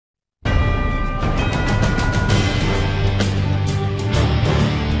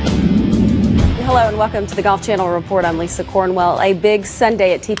Hello and welcome to the Golf Channel Report. I'm Lisa Cornwell. A big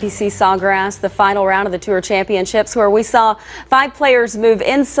Sunday at TPC Sawgrass, the final round of the Tour Championships, where we saw 5 players move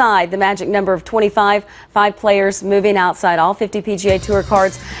inside the magic number of 25, 5 players moving outside. All 50 PGA Tour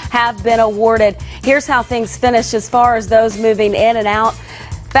cards have been awarded. Here's how things finished as far as those moving in and out.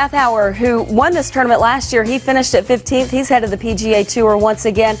 Bathauer, who won this tournament last year, he finished at 15th. He's headed the PGA Tour once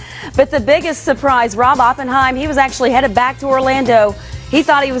again. But the biggest surprise, Rob Oppenheim, he was actually headed back to Orlando. He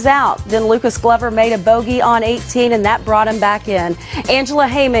thought he was out. Then Lucas Glover made a bogey on 18, and that brought him back in. Angela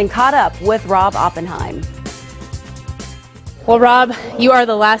Heyman caught up with Rob Oppenheim. Well, Rob, you are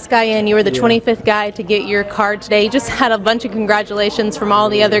the last guy in. You were the 25th guy to get your card today. You just had a bunch of congratulations from all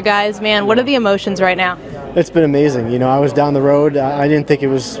the other guys. Man, what are the emotions right now? It's been amazing. You know, I was down the road. I didn't think it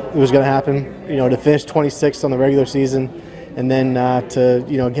was going to happen. You know, to finish 26th on the regular season, and then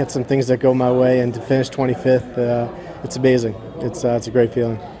to get some things that go my way, and to finish 25th. It's amazing. It's a great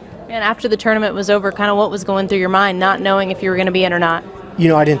feeling. And after the tournament was over, kind of what was going through your mind, not knowing if you were going to be in or not? You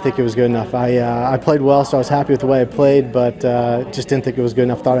know, I didn't think it was good enough. I played well, so I was happy with the way I played, but just didn't think it was good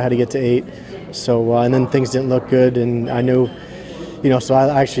enough. Thought I had to get to 8. So and then things didn't look good, and I knew, so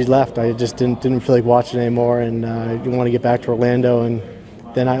I actually left. I just didn't feel like watching anymore, and didn't want to get back to Orlando. And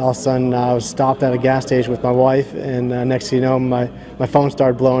then all of a sudden I was stopped at a gas station with my wife, and next thing you know, my phone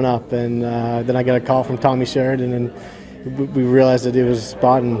started blowing up, and then I got a call from Tommy Sheridan, and we realized that it was a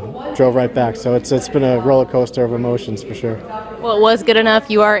spot and drove right back. So it's been a roller coaster of emotions for sure. Well, it was good enough.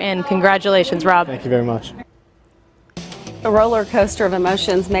 You are in. Congratulations, Rob. Thank you very much. A roller coaster of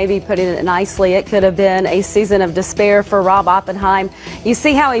emotions, maybe putting it nicely. It could have been a season of despair for Rob Oppenheim. You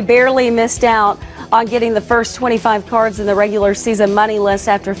see how he barely missed out on getting the first 25 cards in the regular season money list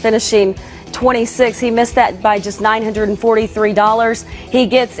after finishing 26. He missed that by just $943. He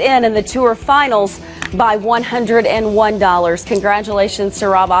gets in the Tour Finals by $101. Congratulations to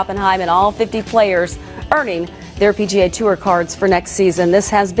Rob Oppenheim and all 50 players earning their PGA Tour cards for next season. This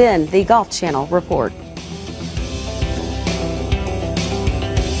has been the Golf Channel Report.